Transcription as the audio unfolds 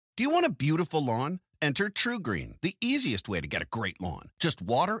Do you want a beautiful lawn? Enter TruGreen, the easiest way to get a great lawn. Just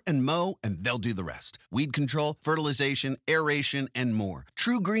water and mow, and they'll do the rest. Weed control, fertilization, aeration, and more.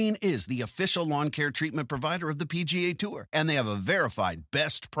 TruGreen is the official lawn care treatment provider of the PGA Tour, and they have a verified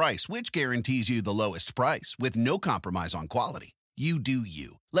best price, which guarantees you the lowest price with no compromise on quality. You do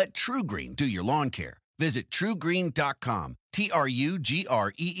you. Let TruGreen do your lawn care. Visit TruGreen.com,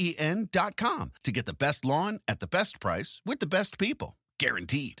 TruGreen.com, to get the best lawn at the best price with the best people.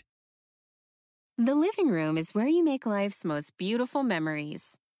 Guaranteed. The living room is where you make life's most beautiful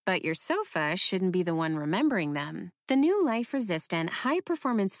memories. But your sofa shouldn't be the one remembering them. The new life-resistant,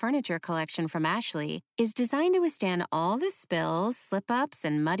 high-performance furniture collection from Ashley is designed to withstand all the spills, slip-ups,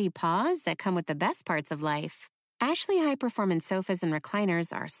 and muddy paws that come with the best parts of life. Ashley high-performance sofas and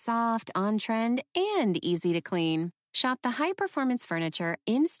recliners are soft, on-trend, and easy to clean. Shop the high-performance furniture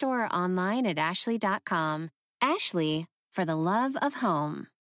in-store or online at ashley.com. Ashley, for the love of home.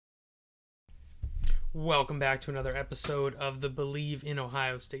 Welcome back to another episode of the Believe in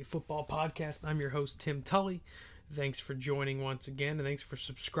Ohio State Football podcast. I'm your host, Tim Tully. Thanks for joining once again, and thanks for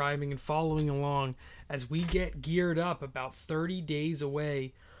subscribing and following along as we get geared up about 30 days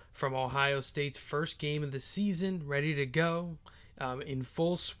away from Ohio State's first game of the season, ready to go, in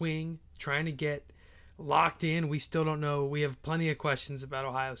full swing, trying to get locked in. We still don't know. We have plenty of questions about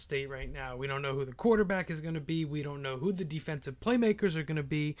Ohio State right now. We don't know who the quarterback is going to be. We don't know who the defensive playmakers are going to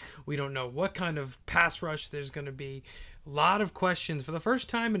be. We don't know what kind of pass rush there's going to be. A lot of questions for the first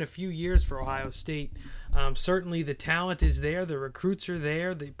time in a few years for Ohio State. Certainly the talent is there. The recruits are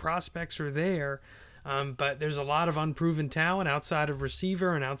there. The prospects are there. But there's a lot of unproven talent outside of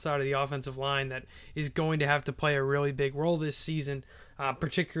receiver and outside of the offensive line that is going to have to play a really big role this season,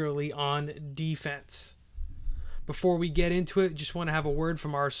 particularly on defense. Before we get into it, just want to have a word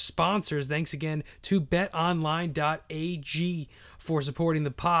from our sponsors. Thanks again to betonline.ag for supporting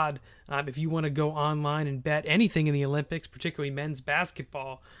the pod. If you want to go online and bet anything in the Olympics, particularly men's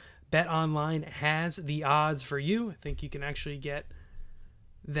basketball, BetOnline has the odds for you. I think you can actually get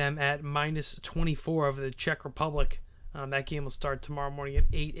them at -24 over the Czech Republic. That game will start tomorrow morning at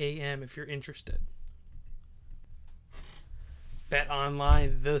 8 a.m. if you're interested.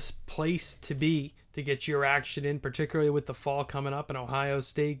 BetOnline, this place to be to get your action in, particularly with the fall coming up and Ohio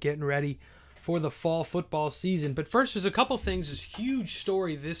State getting ready for the fall football season. But first, there's a couple things. There's a huge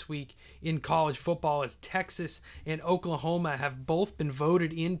story this week in college football as Texas and Oklahoma have both been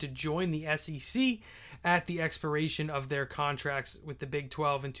voted in to join the SEC at the expiration of their contracts with the Big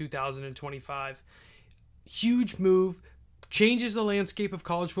 12 in 2025. Huge move, changes the landscape of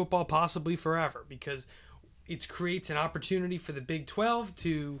college football possibly forever, because it creates an opportunity for the Big 12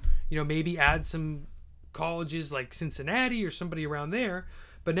 to, maybe add some colleges like Cincinnati or somebody around there.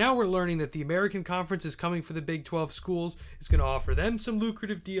 But now we're learning that the American Conference is coming for the Big 12 schools. It's going to offer them some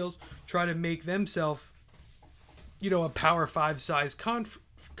lucrative deals, try to make themselves, a Power 5 size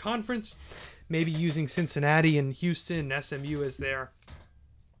conference, maybe using Cincinnati and Houston and SMU as their,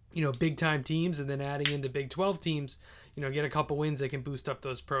 big time teams, and then adding in the Big 12 teams, get a couple wins, they can boost up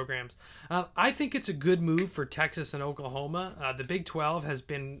those programs. I think it's a good move for Texas and Oklahoma. The Big 12 has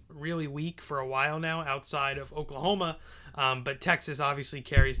been really weak for a while now outside of Oklahoma, but Texas obviously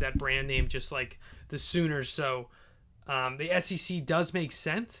carries that brand name just like the Sooners, so the SEC does make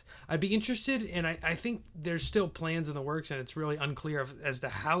sense. I'd be interested, and I think there's still plans in the works, and it's really unclear as to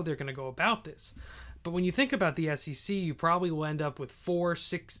how they're going to go about this. But when you think about the SEC, you probably will end up with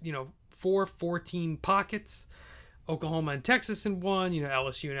 14 pockets. Oklahoma and Texas in one,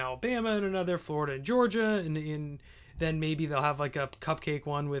 LSU and Alabama in another, Florida and Georgia, and then maybe they'll have like a cupcake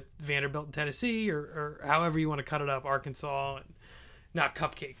one with Vanderbilt and Tennessee, or however you want to cut it up, Arkansas, and not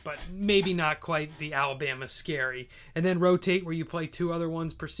cupcake, but maybe not quite the Alabama scary, and then rotate where you play two other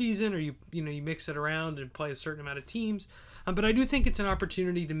ones per season, or you mix it around and play a certain amount of teams. But I do think it's an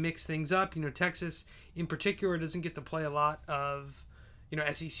opportunity to mix things up. Texas in particular doesn't get to play a lot of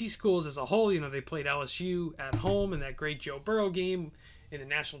SEC schools as a whole. They played LSU at home in that great Joe Burrow game in the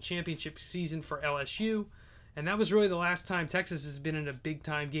national championship season for LSU. And that was really the last time Texas has been in a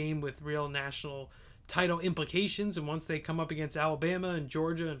big-time game with real national title implications. And once they come up against Alabama and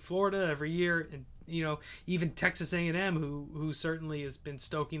Georgia and Florida every year, and even Texas A&M, who certainly has been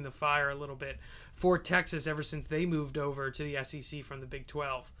stoking the fire a little bit for Texas ever since they moved over to the SEC from the Big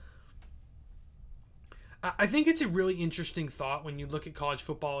 12. I think it's a really interesting thought when you look at college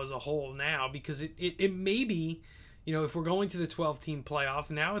football as a whole now, because it may be, if we're going to the 12-team playoff,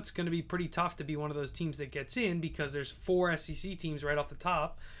 now it's going to be pretty tough to be one of those teams that gets in, because there's 4 SEC teams right off the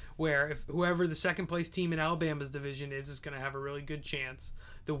top, where if whoever the second-place team in Alabama's division is going to have a really good chance.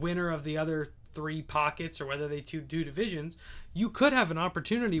 the winner of the other 3 pockets or whether they do divisions, you could have an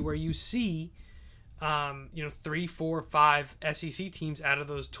opportunity where you see 3, 4, 5 SEC teams out of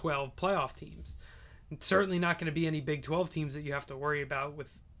those 12 playoff teams. It's certainly not going to be any Big 12 teams that you have to worry about with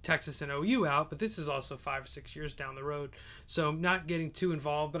Texas and OU out, but this is also 5 or 6 years down the road, so I'm not getting too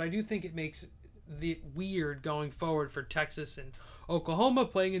involved. But I do think it makes it weird going forward for Texas and Oklahoma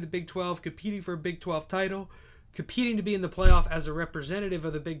playing in the Big 12, competing for a Big 12 title, competing to be in the playoff as a representative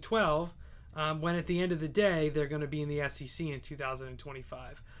of the Big 12, when at the end of the day they're going to be in the SEC in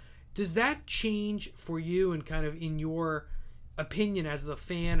 2025. Does that change for you, and kind of in your opinion as the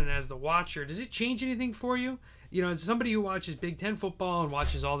fan and as the watcher, does it change anything for you? As somebody who watches Big Ten football and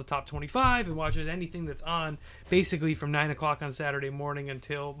watches all the top 25 and watches anything that's on basically from 9 o'clock on Saturday morning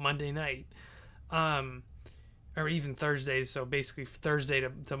until Monday night, or even Thursdays, so basically Thursday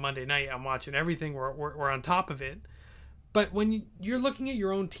to Monday night, I'm watching everything. We're on top of it. But when you're looking at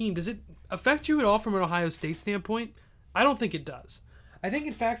your own team, does it affect you at all from an Ohio State standpoint? I don't think it does. I think,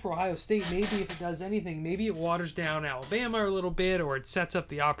 in fact, for Ohio State, maybe if it does anything, maybe it waters down Alabama a little bit, or it sets up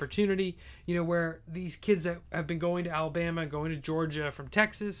the opportunity, where these kids that have been going to Alabama, going to Georgia from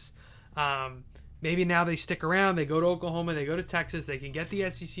Texas, maybe now they stick around, they go to Oklahoma, they go to Texas, they can get the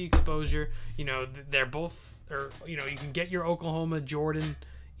SEC exposure. They're both, or, you can get your Oklahoma, Jordan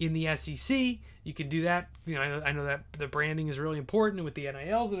in the SEC. You can do that. I know that the branding is really important, and with the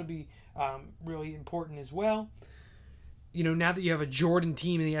NILs, it'll be really important as well. Now that you have a Jordan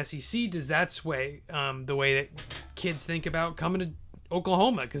team in the SEC, does that sway the way that kids think about coming to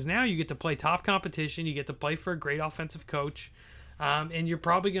Oklahoma? Because now you get to play top competition, you get to play for a great offensive coach, and you're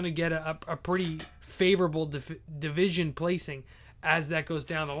probably going to get a pretty favorable division placing as that goes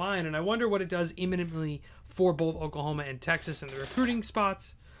down the line. And I wonder what it does imminently for both Oklahoma and Texas in the recruiting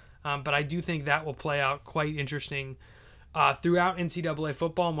spots. But I do think that will play out quite interesting throughout NCAA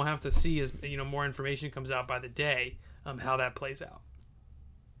football, and we'll have to see as more information comes out by the day. How that plays out.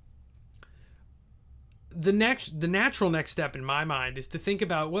 The natural next step in my mind is to think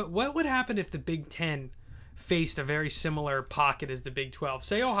about what would happen if the Big Ten faced a very similar pocket as the Big 12.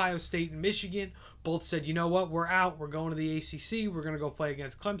 Say Ohio State and Michigan both said, we're out, we're going to the ACC, we're going to go play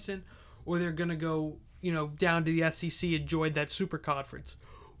against Clemson, or they're going to go, down to the SEC and join that super conference.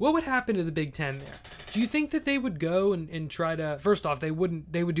 What would happen to the Big Ten there? Do you think that they would go and try to... First off, they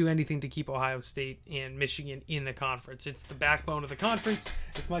would do anything to keep Ohio State and Michigan in the conference. It's the backbone of the conference,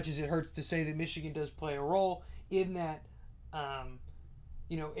 as much as it hurts to say that Michigan does play a role in that.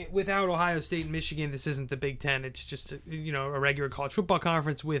 Without Ohio State and Michigan, this isn't the Big Ten. It's just a regular college football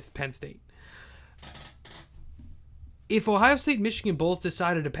conference with Penn State. If Ohio State and Michigan both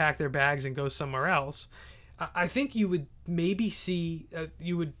decided to pack their bags and go somewhere else, I think you would maybe see,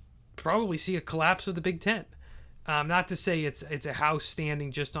 probably see a collapse of the Big Ten. Not to say it's a house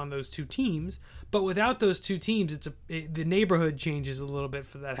standing just on those 2 teams, but without those 2 teams, the neighborhood changes a little bit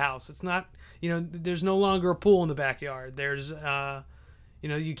for that house. It's not, there's no longer a pool in the backyard. There's,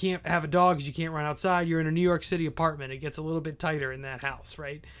 you can't have a dog because you can't run outside. You're in a New York City apartment. It gets a little bit tighter in that house,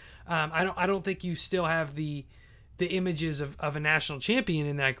 right? I don't think you still have the images of a national champion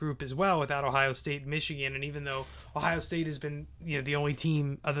in that group as well without Ohio State and Michigan. And even though Ohio State has been the only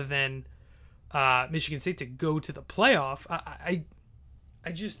team other than Michigan State to go to the playoff, I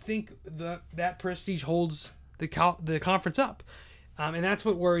just think that prestige holds the conference up. And that's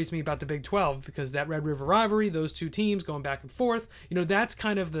what worries me about the Big 12, because that Red River rivalry, those 2 teams going back and forth, that's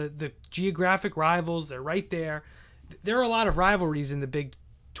kind of the geographic rivals. They're right there. There are a lot of rivalries in the Big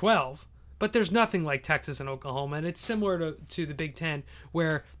 12, but there's nothing like Texas and Oklahoma, and it's similar to the Big Ten,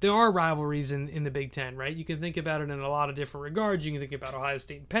 where there are rivalries in the Big Ten, right? You can think about it in a lot of different regards. You can think about Ohio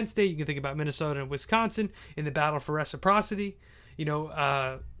State and Penn State. You can think about Minnesota and Wisconsin in the battle for reciprocity.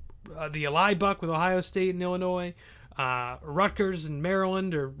 The Eli Buck with Ohio State and Illinois, Rutgers and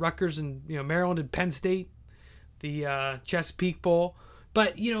Maryland, or Rutgers and Maryland and Penn State, the Chesapeake Bowl.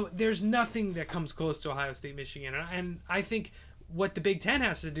 But there's nothing that comes close to Ohio State, Michigan, and I think what the Big Ten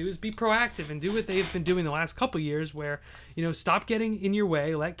has to do is be proactive and do what they've been doing the last couple of years, where, stop getting in your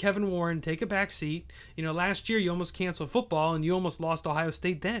way, let Kevin Warren take a back seat. Last year you almost canceled football and you almost lost Ohio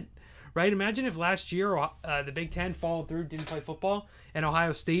State then, right? Imagine if last year the Big Ten followed through, didn't play football, and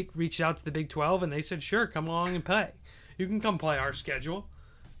Ohio State reached out to the Big 12 and they said, sure, come along and play. You can come play our schedule.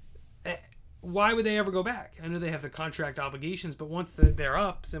 Why would they ever go back? I know they have the contract obligations, but once they're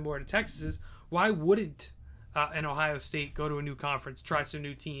up, similar to Texas's, why wouldn't and Ohio State go to a new conference, try some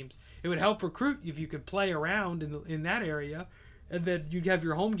new teams? It would help recruit if you could play around in that area, and then you'd have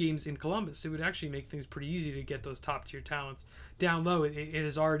your home games in Columbus. It would actually make things pretty easy to get those top tier talents down low. It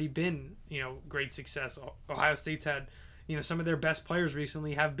has already been great success. Ohio State's had some of their best players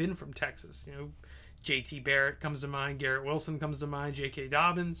recently have been from Texas. JT Barrett comes to mind, Garrett Wilson comes to mind, J.K.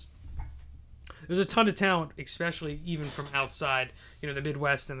 Dobbins. There's a ton of talent, especially even from outside, the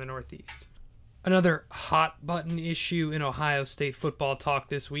Midwest and the Northeast. Another hot button issue in Ohio State football talk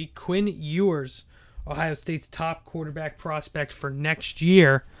this week, Quinn Ewers, Ohio State's top quarterback prospect for next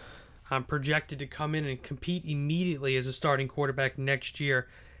year, projected to come in and compete immediately as a starting quarterback next year,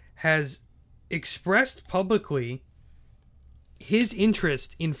 has expressed publicly his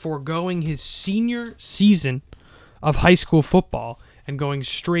interest in foregoing his senior season of high school football and going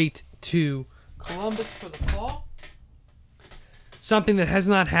straight to Columbus for the fall. Something that has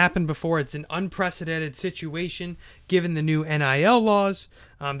not happened before. It's an unprecedented situation given the new NIL laws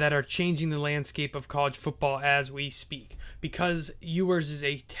that are changing the landscape of college football as we speak. Because Ewers is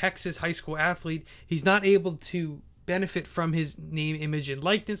a Texas high school athlete, he's not able to benefit from his name, image, and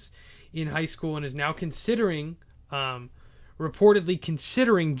likeness in high school and is now reportedly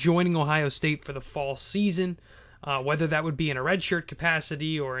considering joining Ohio State for the fall season. Whether that would be in a redshirt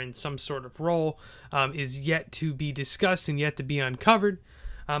capacity or in some sort of role is yet to be discussed and yet to be uncovered.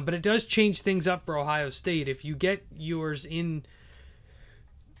 But it does change things up for Ohio State. If you get Ewers in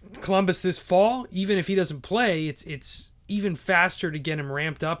Columbus this fall, even if he doesn't play, it's even faster to get him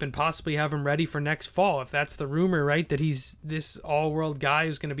ramped up and possibly have him ready for next fall. If that's the rumor, right, that he's this all-world guy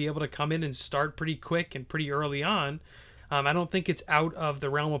who's going to be able to come in and start pretty quick and pretty early on. I don't think it's out of the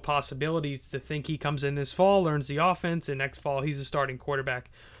realm of possibilities to think he comes in this fall, learns the offense, and next fall he's a starting quarterback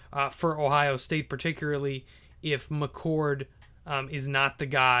for Ohio State, particularly if McCord is not the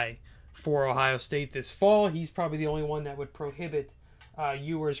guy for Ohio State this fall. He's probably the only one that would prohibit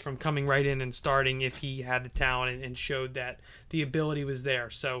Ewers from coming right in and starting if he had the talent and showed that the ability was there.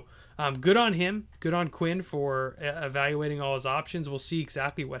 So good on him. Good on Quinn for evaluating all his options. We'll see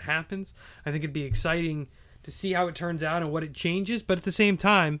exactly what happens. I think it'd be exciting to see how it turns out and what it changes. But at the same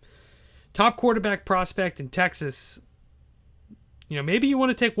time, top quarterback prospect in Texas, maybe you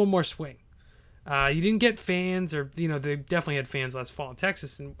want to take one more swing. You didn't get fans, or, they definitely had fans last fall in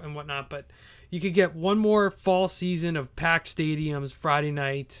Texas and whatnot, but you could get one more fall season of packed stadiums, Friday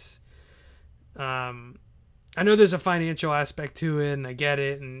nights. I know there's a financial aspect to it, and I get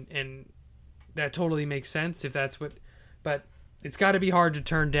it, and that totally makes sense if that's what, but it's got to be hard to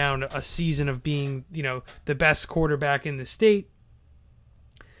turn down a season of being, the best quarterback in the state,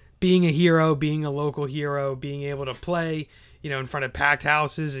 being a hero, being a local hero, being able to play, in front of packed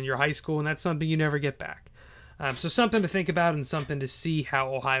houses in your high school, and that's something you never get back. So something to think about and something to see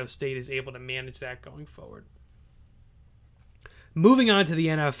how Ohio State is able to manage that going forward. Moving on to the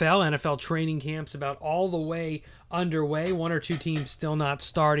NFL training camps about all the way underway. One or two teams still not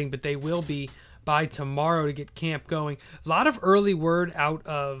starting, but they will be by tomorrow to get camp going. A lot of early word out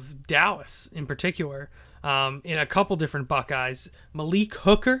of Dallas in particular, in a couple different Buckeyes. Malik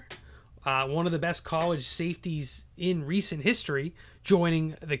Hooker, one of the best college safeties in recent history,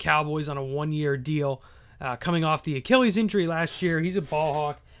 joining the Cowboys on a one-year deal, coming off the Achilles injury last year. He's a ball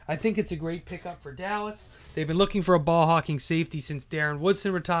hawk. I think it's a great pickup for Dallas. They've been looking for a ball hawking safety since Darren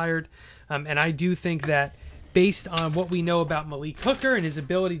Woodson retired, and I do think that based on what we know about Malik Hooker and his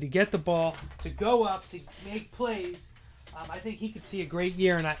ability to get the ball, to go up, to make plays, I think he could see a great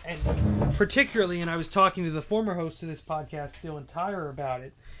year. And particularly, and I was talking to the former host of this podcast, Dylan Tyrer, about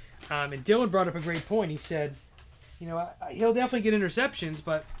it, and Dylan brought up a great point. He said, he'll definitely get interceptions,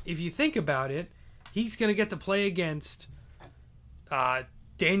 but if you think about it, he's going to get to play against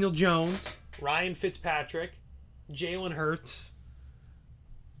Daniel Jones, Ryan Fitzpatrick, Jalen Hurts.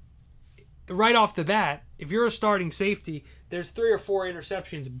 Right off the bat, if you're a starting safety, there's 3 or 4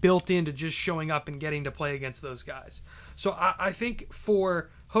 interceptions built into just showing up and getting to play against those guys. So I think for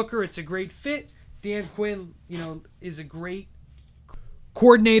Hooker, it's a great fit. Dan Quinn, is a great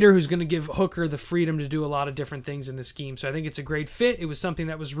coordinator who's going to give Hooker the freedom to do a lot of different things in the scheme. So I think it's a great fit. It was something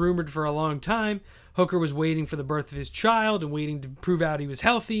that was rumored for a long time. Hooker was waiting for the birth of his child and waiting to prove out he was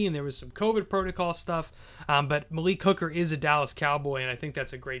healthy, and there was some COVID protocol stuff. But Malik Hooker is a Dallas Cowboy, and I think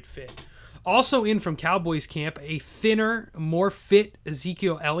that's a great fit. Also in from Cowboys camp, a thinner, more fit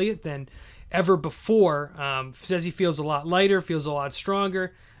Ezekiel Elliott than ever before. Says he feels a lot lighter, feels a lot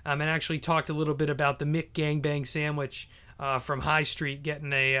stronger, and actually talked a little bit about the Mick Gangbang sandwich from High Street,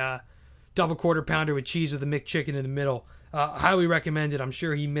 getting a double quarter pounder with cheese with a McChicken in the middle. Highly recommended. I'm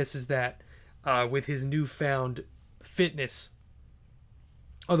sure he misses that with his newfound fitness,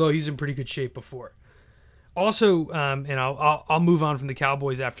 although he's in pretty good shape before. Also, and I'll move on from the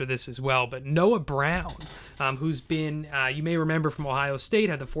Cowboys after this as well, but Noah Brown, who's been, you may remember from Ohio State,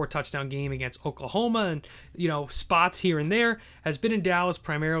 had the 4-touchdown game against Oklahoma and, spots here and there, has been in Dallas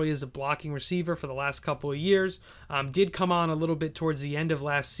primarily as a blocking receiver for the last couple of years, did come on a little bit towards the end of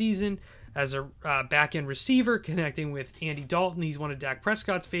last season as a back-end receiver, connecting with Andy Dalton. He's one of Dak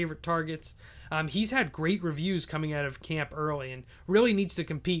Prescott's favorite targets. He's had great reviews coming out of camp early and really needs to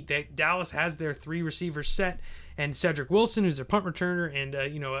compete. Dallas has their 3 receivers set, and Cedric Wilson, who's their punt returner, and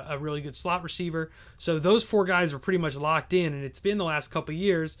a really good slot receiver. So those 4 guys are pretty much locked in, and it's been the last couple of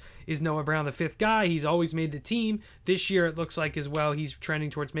years. Is Noah Brown the 5th guy? He's always made the team. This year it looks like as well he's trending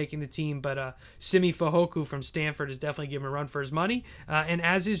towards making the team, but Simi Fehoko from Stanford is definitely giving him a run for his money, and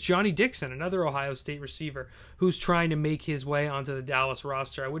as is Johnny Dixon, another Ohio State receiver who's trying to make his way onto the Dallas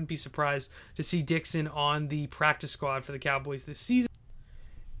roster. I wouldn't be surprised to see Dixon on the practice squad for the Cowboys this season.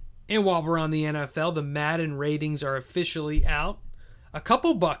 And while we're on the NFL, the Madden ratings are officially out. A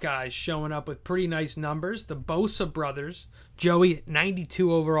couple Buckeyes showing up with pretty nice numbers. The Bosa brothers, Joey at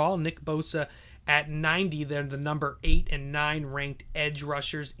 92 overall, Nick Bosa at 90. They're the number 8 and 9 ranked edge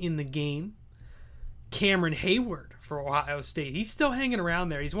rushers in the game. Cameron Hayward for Ohio State. He's still hanging around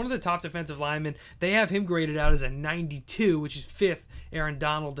there. He's one of the top defensive linemen. They have him graded out as a 92, which is 5th. Aaron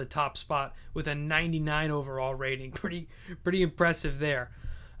Donald, the top spot, with a 99 overall rating. Pretty impressive there.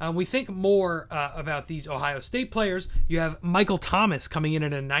 We think more about these Ohio State players. You have Michael Thomas coming in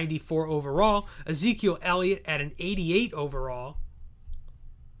at a 94 overall. Ezekiel Elliott at an 88 overall.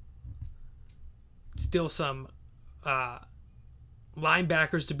 Still some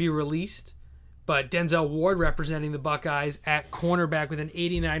linebackers to be released. But Denzel Ward representing the Buckeyes at cornerback with an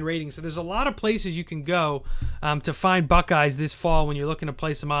 89 rating. So there's a lot of places you can go to find Buckeyes this fall when you're looking to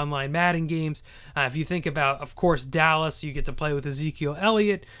play some online Madden games. If you think about, of course, Dallas, you get to play with Ezekiel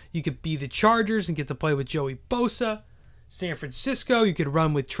Elliott. You could be the Chargers and get to play with Joey Bosa. San Francisco, you could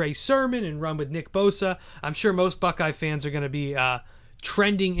run with Trey Sermon and run with Nick Bosa. I'm sure most Buckeye fans are going to be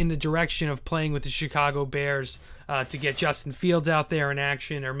trending in the direction of playing with the Chicago Bears to get Justin Fields out there in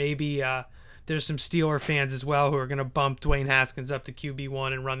action, or maybe there's some Steeler fans as well who are going to bump Dwayne Haskins up to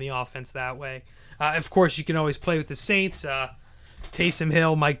QB1 and run the offense that way. Of course, you can always play with the Saints, Taysom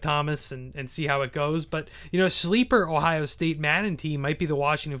Hill, Mike Thomas, and see how it goes. But, sleeper Ohio State Madden team might be the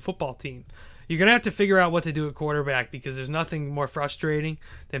Washington football team. You're going to have to figure out what to do at quarterback because there's nothing more frustrating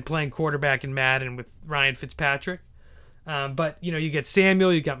than playing quarterback in Madden with Ryan Fitzpatrick. But, you get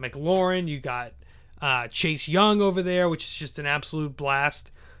Samuel, you got McLaurin, you got Chase Young over there, which is just an absolute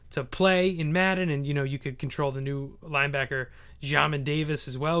blast to play in Madden, and you could control the new linebacker Jamin Davis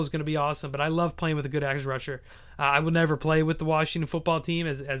as well, is going to be awesome. But I love playing with a good edge rusher. I will never play with the Washington football team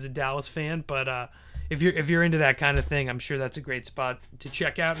as a Dallas fan, but if you're into that kind of thing, I'm sure that's a great spot to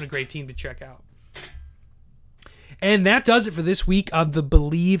check out and a great team to check out. And that does it for this week of the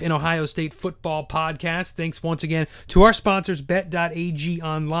Believe in Ohio State Football podcast. Thanks once again to our sponsors, Bet.ag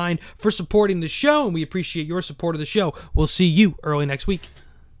Online, for supporting the show, and we appreciate your support of the show. We'll see you early next week.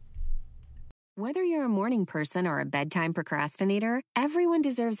 Whether you're a morning person or a bedtime procrastinator, everyone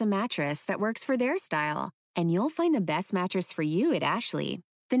deserves a mattress that works for their style. And you'll find the best mattress for you at Ashley.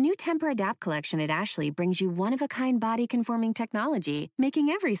 The new Tempur-Adapt collection at Ashley brings you one-of-a-kind body-conforming technology, making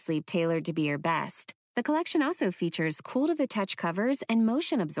every sleep tailored to be your best. The collection also features cool-to-the-touch covers and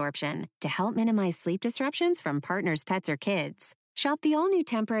motion absorption to help minimize sleep disruptions from partners, pets, or kids. Shop the all-new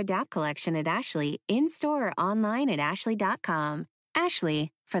Tempur-Adapt collection at Ashley, in-store or online at ashley.com.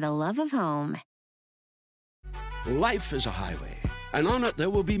 Ashley, for the love of home. Life is a highway, and on it there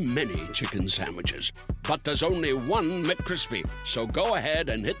will be many chicken sandwiches. But there's only one McCrispy. So go ahead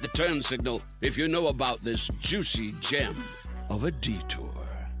and hit the turn signal if you know about this juicy gem of a detour.